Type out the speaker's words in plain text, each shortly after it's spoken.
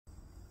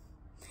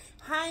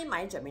Hi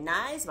my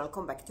Geminis,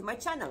 welcome back to my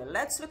channel.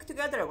 Let's look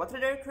together what are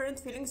their current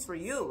feelings for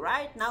you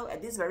right now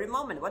at this very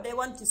moment, what they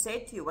want to say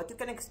to you, what you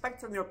can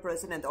expect from your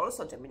person. And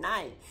also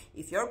Gemini,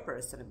 if your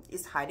person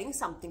is hiding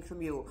something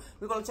from you,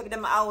 we will check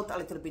them out a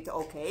little bit.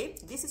 Okay,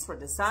 this is for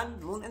the sun,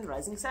 moon and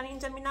rising sun in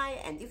Gemini.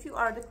 And if you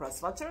are the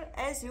cross watcher,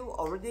 as you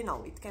already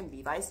know, it can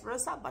be vice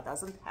versa, but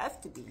doesn't have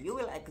to be. You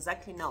will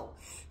exactly know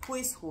who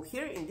is who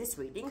here in this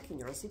reading in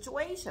your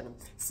situation.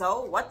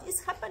 So what is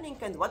happening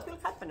and what will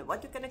happen,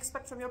 what you can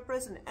expect from your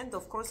person, and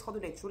of course how do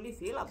they truly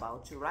feel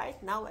about you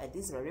right now at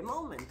this very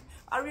moment.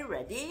 Are we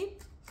ready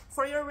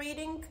for your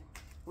reading?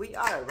 We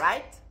are,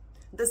 right?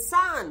 The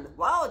sun.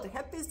 Wow, the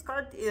happiest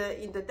card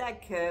in the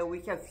deck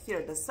we have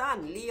here, the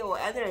sun, Leo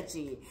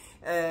energy.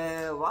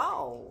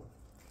 Wow,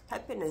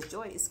 happiness,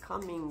 joy is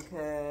coming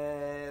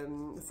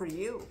for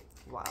you.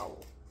 Wow.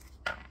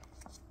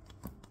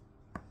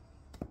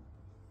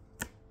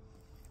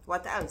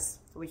 What else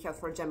we have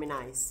for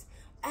Geminis?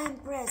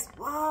 Empress.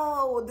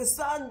 Wow, the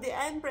sun, the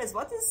Empress.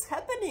 What is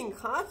happening,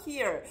 huh,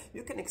 here?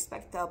 You can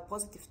expect a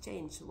positive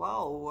change.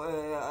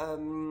 Wow.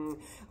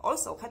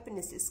 Also,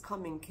 happiness is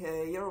coming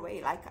your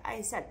way. Like I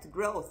said,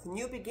 growth,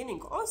 new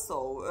beginning.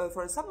 Also,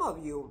 for some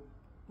of you,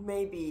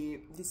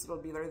 maybe this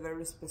will be very,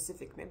 very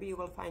specific. Maybe you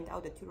will find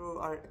out that you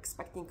are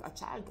expecting a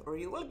child, or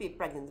you will be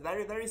pregnant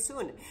very, very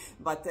soon.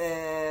 But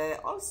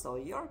also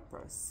your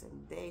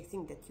person, they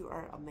think that you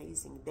are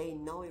amazing. They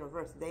know your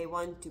worth. They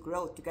want to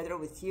grow together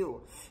with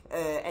you.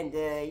 And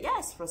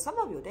yes, for some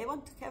of you, they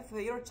want to have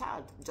your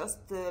child.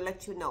 Just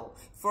let you know.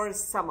 For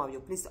some of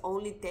you, please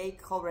only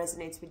take how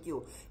resonates with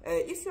you.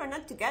 If you are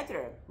not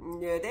together,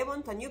 they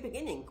want a new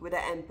beginning with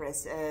the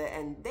Empress.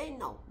 And they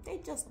know. They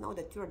just know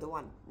that you're the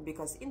one.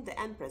 Because in the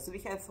Empress, we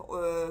have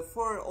all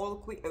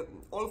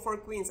four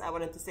queens, I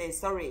wanted to say,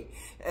 sorry.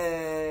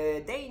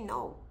 They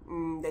know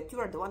that you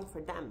are the one for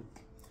them.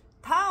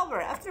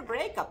 Tower, after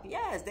breakup,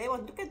 yes, they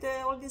want, look at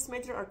all these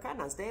major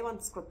arcanas. They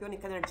want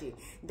scorpionic energy.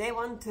 They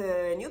want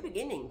new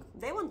beginning.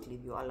 They won't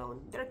leave you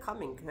alone. They're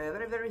coming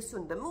very, very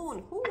soon. The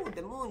moon,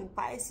 the moon,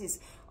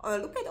 Pisces.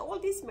 Look at all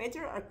these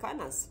major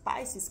arcanas.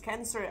 Pisces,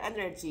 Cancer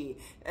energy.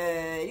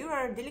 You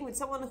are dealing with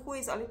someone who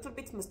is a little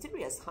bit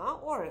mysterious, huh?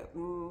 Or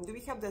do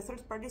we have the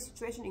third party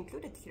situation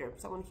included here?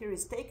 Someone here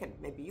is taken.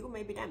 Maybe you,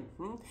 maybe them.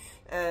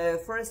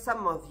 For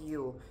some of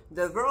you,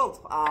 the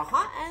world,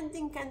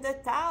 ending, and the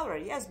tower.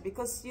 Yes,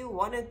 because you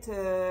wanted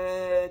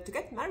to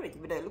get married.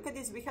 But look at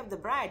this, we have the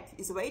bride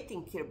is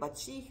waiting here, but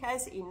she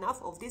has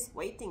enough of this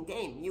waiting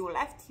game. You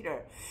left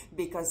here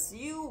because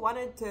you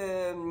wanted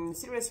a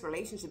serious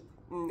relationship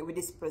with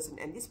this person,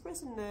 and this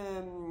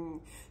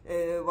person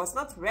was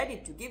not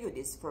ready to give you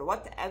this for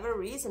whatever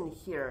reason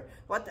here.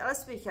 What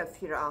else we have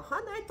here?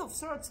 Knight of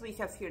Swords we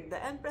have here,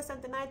 the Empress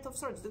and the Knight of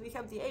Swords. Do we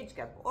have the age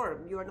gap,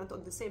 or you are not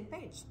on the same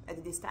page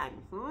at this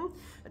time?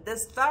 The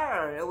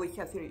Star we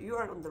have here, you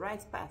are on the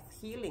right path,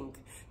 healing.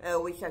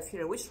 We have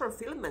here wish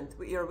fulfillment.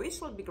 Your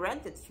wish will be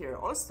granted here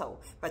also,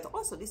 but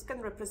also this can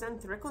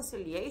represent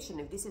reconciliation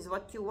if this is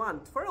what you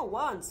want. For a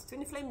once,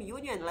 twin flame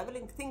union,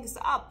 leveling things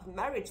up,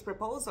 marriage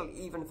proposal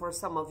even for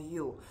some of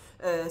you.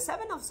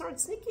 Seven of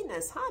Swords,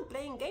 sneakiness,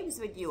 playing games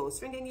with you,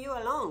 stringing you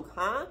along,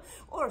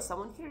 or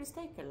someone here is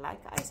taken,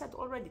 like I said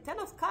already. Ten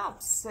of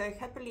Cups,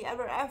 happily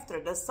ever after,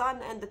 the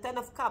Sun and the Ten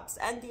of Cups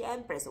and the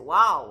Empress.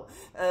 Wow,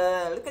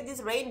 look at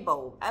this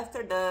rainbow.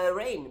 After the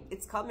rain,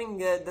 it's coming,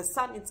 the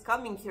sun, it's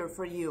coming here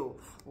for you.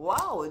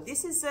 Wow,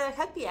 this is a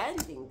happy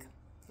ending.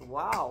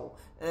 Wow.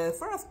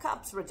 Four of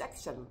Cups,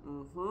 rejection.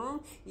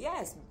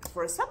 Yes,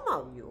 for some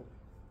of you,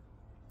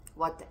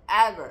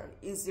 whatever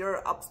is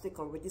your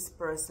obstacle with this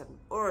person,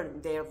 or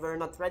they were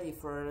not ready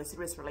for a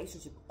serious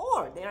relationship,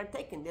 or they are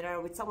taken, they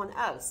are with someone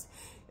else,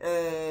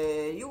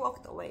 you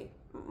walked away.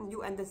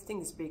 You ended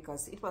things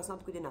because it was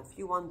not good enough.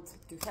 You want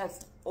to have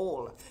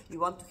all. You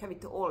want to have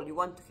it all. You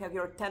want to have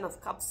your 10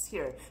 of Cups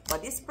here.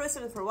 But this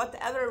person, for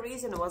whatever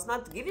reason, was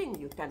not giving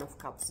you 10 of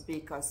Cups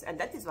because, and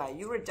that is why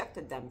you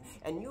rejected them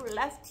and you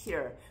left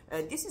here.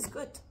 This is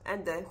good.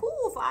 And 5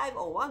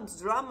 of Wands,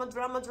 drama,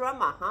 drama,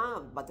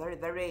 drama, But very,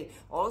 very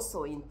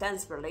also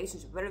intense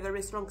relationship. Very,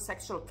 very strong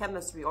sexual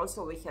chemistry.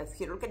 Also, we have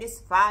here. Look at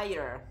this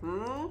fire.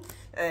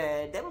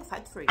 They will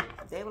fight for you.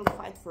 They will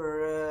fight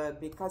for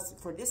because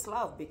for this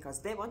love, because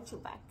they want you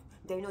back.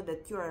 They know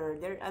that you are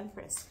their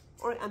Empress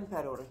or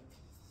Emperor.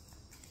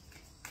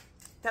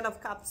 Ten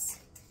of Cups.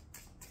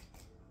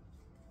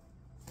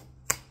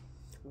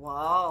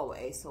 Wow,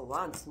 Ace of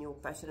Wands, new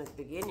passionate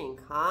beginning,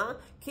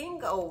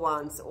 King of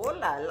Wands, oh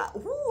la la.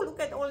 Ooh,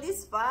 look at all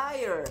this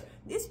fire.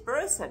 This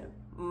person,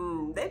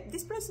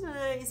 this person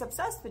is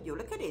obsessed with you.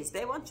 Look at this.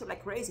 They want you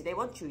like crazy. They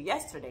want you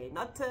yesterday,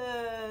 not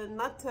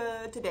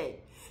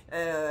today.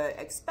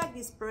 Expect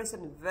this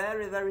person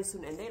very, very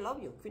soon, and they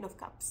love you. Queen of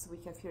Cups. We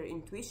have here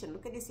intuition.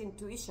 Look at this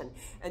intuition,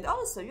 and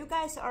also you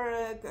guys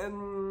are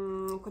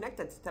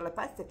connected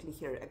telepathically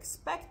here.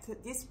 Expect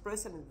this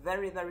person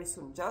very, very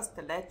soon. Just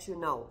to let you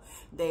know,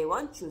 they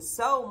want you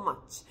so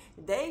much.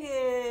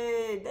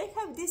 They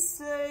have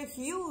this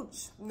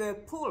huge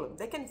pull.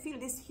 They can feel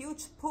this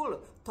huge pull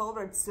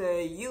towards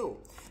you.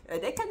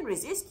 They can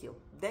resist you.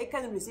 They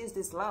can resist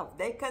this love.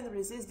 They can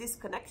resist this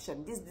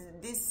connection,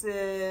 this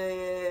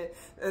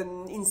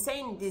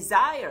insane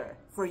desire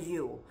for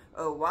you.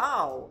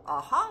 Wow,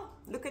 aha,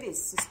 look at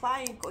this,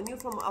 spying on you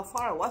from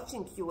afar,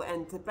 watching you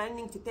and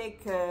planning to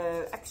take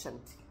action.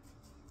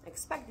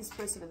 Expect this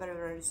person very,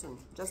 very soon,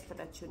 just to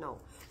let you know.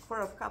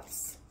 Four of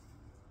Cups.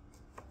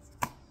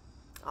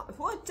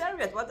 What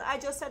Chariot, what I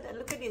just said, and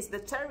look at this, the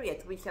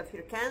Chariot, we have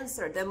here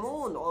Cancer, the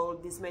Moon, all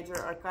these major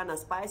arcana,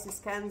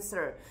 Pisces,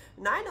 Cancer.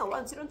 9 of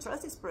Wands, you don't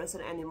trust this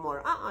person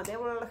anymore. They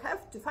will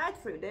have to fight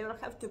for you, they will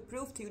have to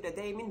prove to you that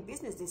they mean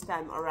business this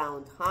time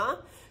around, huh?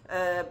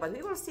 But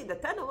we will see the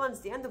 10 of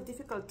Wands, the end of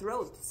difficult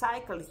road,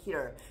 cycle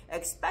here.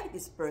 Expect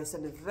this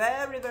person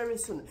very, very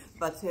soon,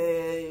 but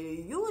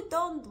you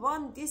don't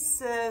want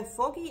this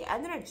foggy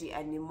energy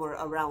anymore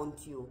around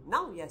you.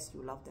 Now, yes,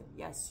 you love them,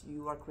 yes,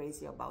 you are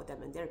crazy about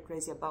them, and they're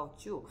crazy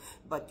about you,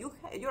 but you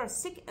are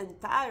sick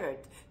and tired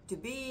to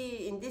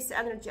be in this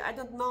energy. I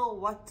don't know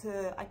what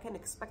I can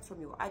expect from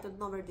you. I don't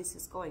know where this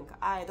is going.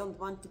 I don't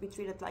want to be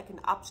treated like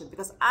an option,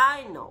 because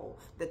I know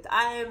that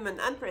I'm an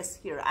Empress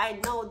here. I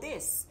know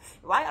this.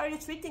 Why are you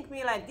treating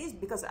me like this?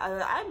 Because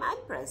I'm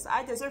Empress.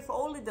 I deserve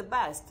only the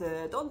best.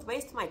 Don't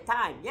waste my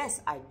time.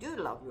 Yes, I do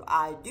love you,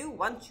 I do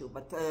want you,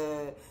 but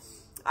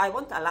I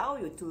won't allow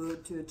you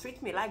to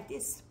treat me like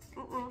this.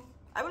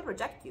 I will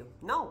reject you.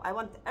 No, I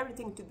want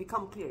everything to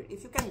become clear.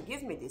 If you can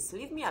give me this,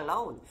 leave me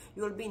alone.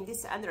 You will be in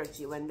this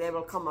energy when they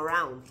will come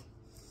around.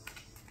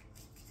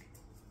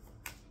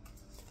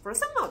 For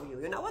some of you,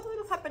 you know what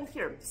will happen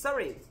here?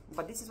 Sorry,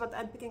 but this is what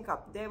I'm picking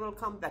up. They will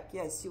come back.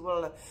 Yes, you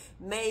will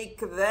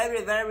make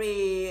very,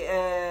 very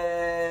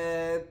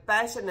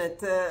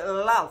passionate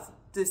love,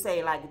 to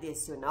say like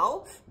this, you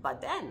know. But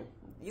then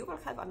you will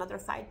have another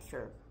fight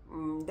here.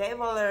 They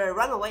will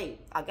run away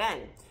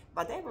again,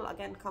 but they will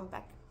again come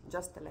back.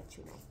 Just to let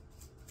you know.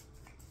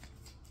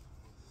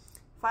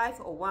 5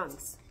 of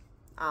Wands.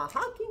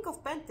 King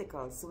of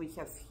Pentacles we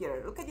have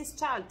here. Look at this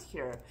child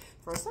here.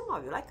 For some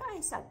of you, like I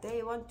said,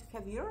 they want to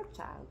have your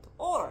child,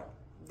 or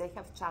they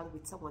have child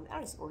with someone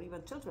else, or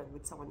even children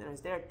with someone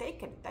else. They are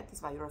taken. That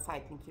is why you are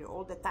fighting here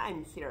all the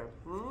time here.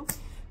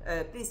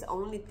 Please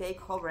only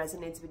take how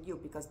resonates with you,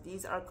 because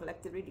these are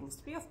collective readings.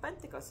 3 of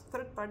Pentacles,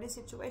 third party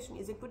situation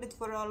is included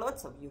for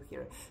lots of you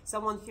here.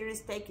 Someone here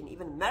is taken,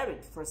 even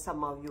married for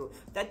some of you.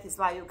 That is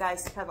why you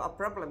guys have a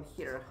problem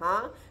here,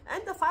 huh?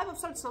 And the 5 of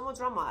Swords, no more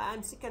drama.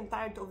 I'm sick and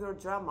tired of your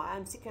drama.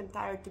 I'm sick and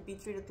tired to be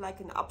treated like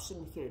an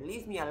option here.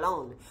 Leave me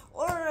alone.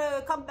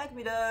 Or come back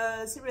with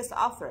a serious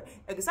offer.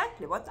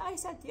 Exactly what I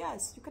said.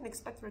 Yes, you can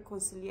expect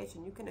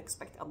reconciliation. You can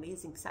expect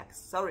amazing sex.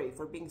 Sorry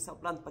for being so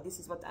blunt, but this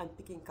is what I'm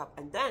picking up.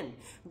 And then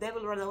they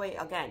will run away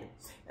again.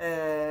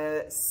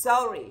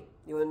 Sorry,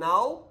 you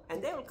know,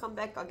 and they will come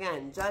back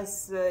again.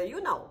 Just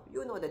you know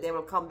that they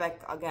will come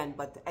back again.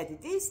 But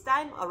at this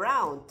time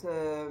around,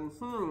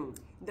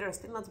 they're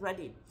still not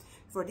ready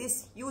for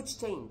this huge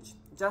change.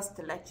 Just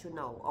to let you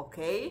know,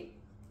 okay?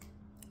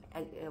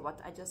 And what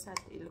I just said,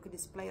 look at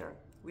this player.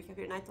 We have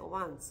your Knight of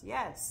Wands.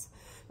 Yes.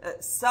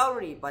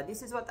 Sorry, but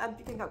this is what I'm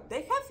picking up.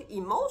 They have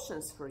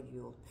emotions for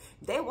you.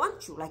 They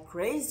want you like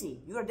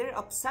crazy. You are their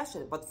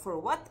obsession. But for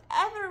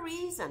whatever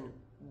reason,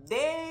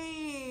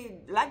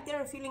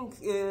 they're feeling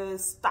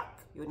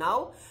stuck, you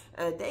know.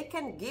 They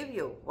can give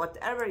you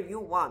whatever you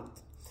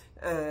want.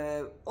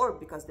 Or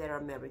because they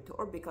are married,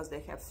 or because they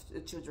have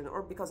children,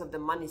 or because of the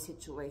money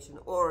situation,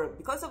 or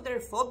because of their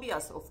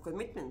phobias of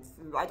commitment.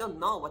 I don't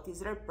know what is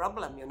their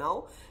problem, you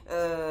know.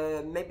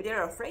 Maybe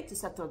they're afraid to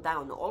settle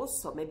down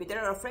also. Maybe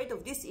they're afraid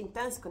of this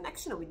intense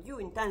connection with you,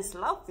 intense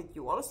love with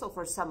you also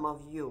for some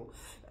of you.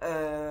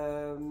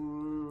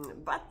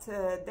 But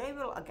they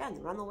will again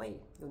run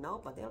away, you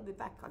know, but they'll be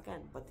back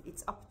again. But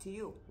it's up to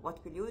you.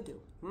 What will you do?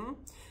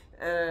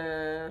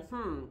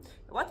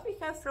 What we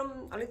have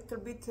from a little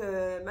bit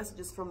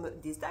messages from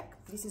this deck.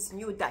 This is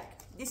new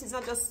deck. This is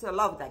not just a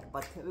love deck,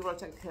 but we will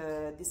check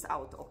this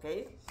out,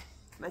 okay?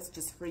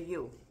 Messages for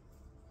you.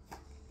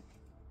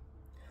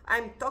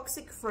 I'm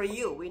toxic for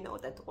you. We know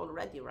that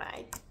already,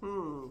 right?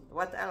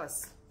 What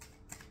else?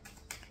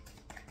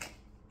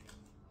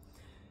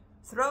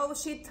 Throw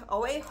shit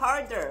away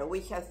harder.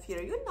 We have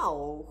here, you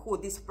know who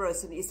this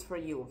person is for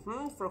you.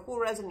 For who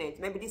resonates.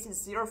 Maybe this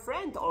is your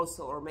friend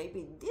also, or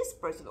maybe this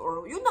person,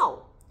 or you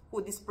know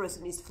who this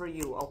person is for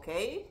you,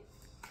 okay?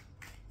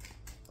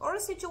 Or a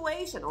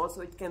situation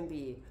also, it can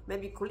be.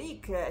 Maybe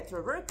colleague at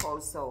your work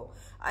also.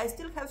 I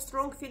still have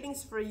strong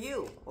feelings for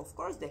you. Of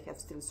course they have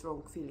still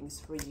strong feelings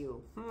for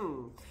you.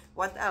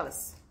 What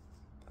else?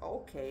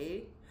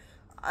 Okay.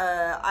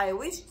 I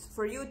wished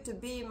for you to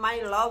be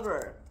my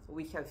lover.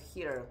 We have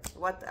here.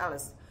 What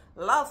else?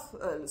 Love.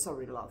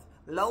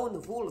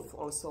 Lone wolf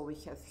also we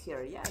have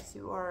here. Yes,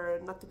 you are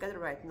not together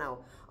right now.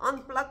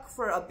 Unplug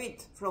for a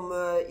bit from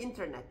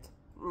internet.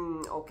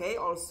 Okay,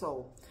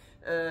 also.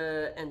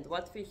 And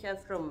what we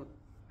have from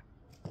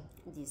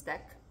this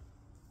deck?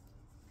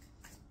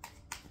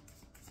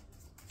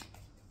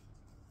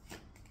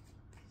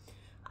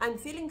 I'm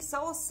feeling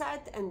so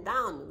sad and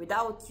down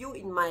without you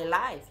in my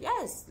life.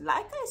 Yes,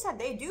 like I said,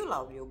 they do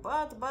love you,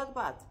 but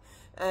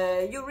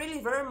You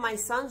really were my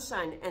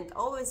sunshine and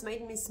always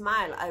made me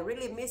smile. I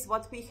really miss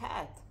what we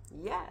had.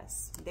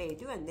 Yes, they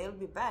do, and they'll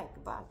be back,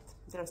 but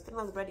they're still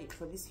not ready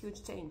for this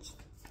huge change.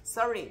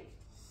 Sorry.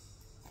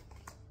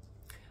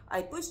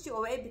 I pushed you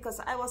away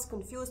because I was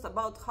confused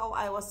about how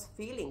I was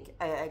feeling.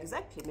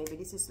 Exactly. Maybe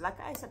this is, like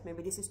I said,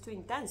 maybe this is too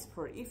intense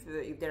for if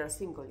they are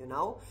single, you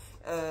know.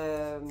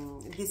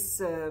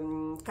 This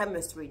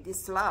chemistry,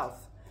 this love.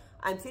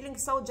 I'm feeling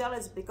so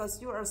jealous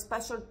because you are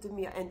special to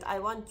me and I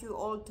want you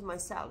all to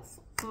myself.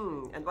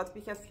 And what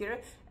we have here,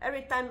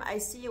 every time I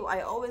see you,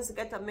 I always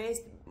get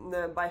amazed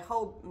by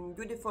how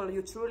beautiful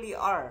you truly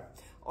are.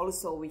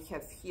 Also, we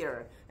have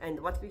here, and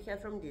what we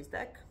have from this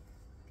deck.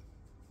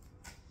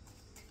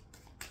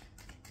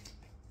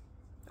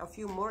 A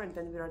few more and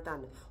then we are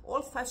done.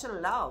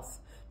 Old-fashioned love,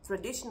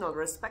 traditional,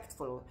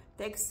 respectful,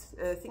 takes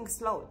things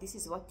slow. This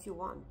is what you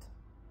want.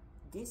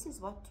 This is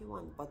what you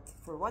want. But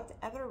for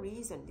whatever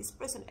reason, this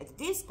person at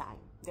this time,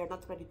 they're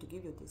not ready to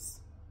give you this,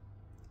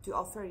 to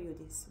offer you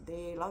this.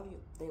 They love you,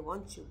 they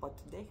want you, but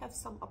they have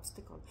some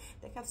obstacle.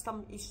 They have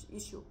some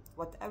issue,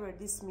 whatever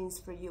this means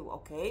for you,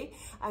 okay?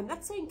 I'm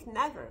not saying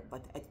never,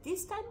 but at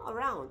this time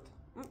around,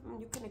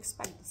 you can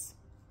expect this.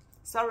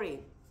 Sorry.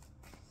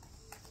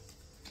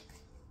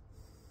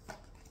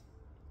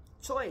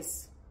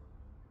 Choice.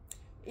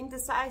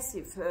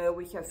 Indecisive,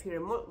 we have here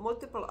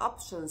multiple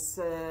options.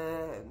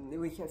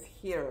 We have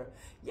here,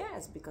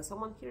 yes, because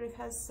someone here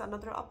has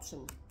another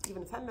option,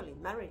 even family,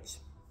 marriage.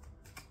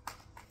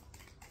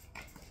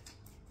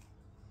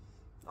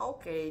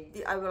 Okay,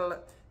 I will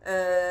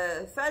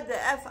fed the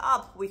F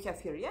up. We have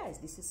here, yes,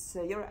 this is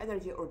your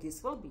energy, or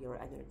this will be your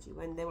energy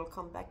when they will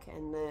come back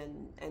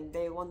and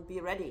they won't be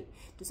ready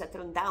to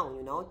settle down,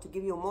 you know, to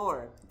give you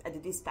more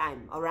at this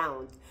time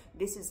around.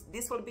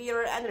 This will be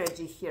your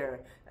energy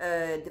here.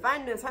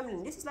 Divine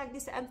feminine, this is like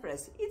this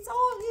Empress. It's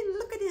all,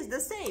 look at this, the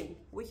same.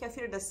 We have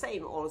here the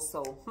same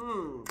also.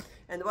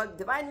 And what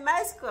divine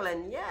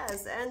masculine,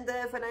 yes, and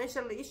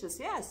financial issues,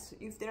 yes,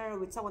 if they're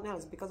with someone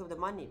else because of the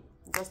money.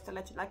 Just to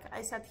let you, like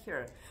I said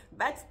here,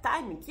 bad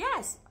timing,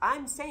 yes,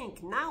 I'm saying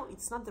now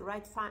it's not the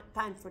right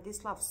time for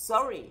this love.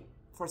 Sorry.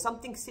 For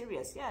something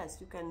serious, yes,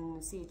 you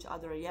can see each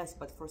other, yes,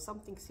 but for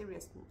something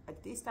serious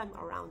at this time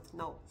around,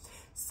 no.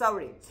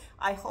 Sorry.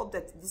 I hope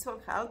that this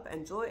will help.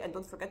 Enjoy, and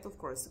don't forget, of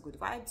course, good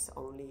vibes,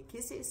 only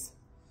kisses.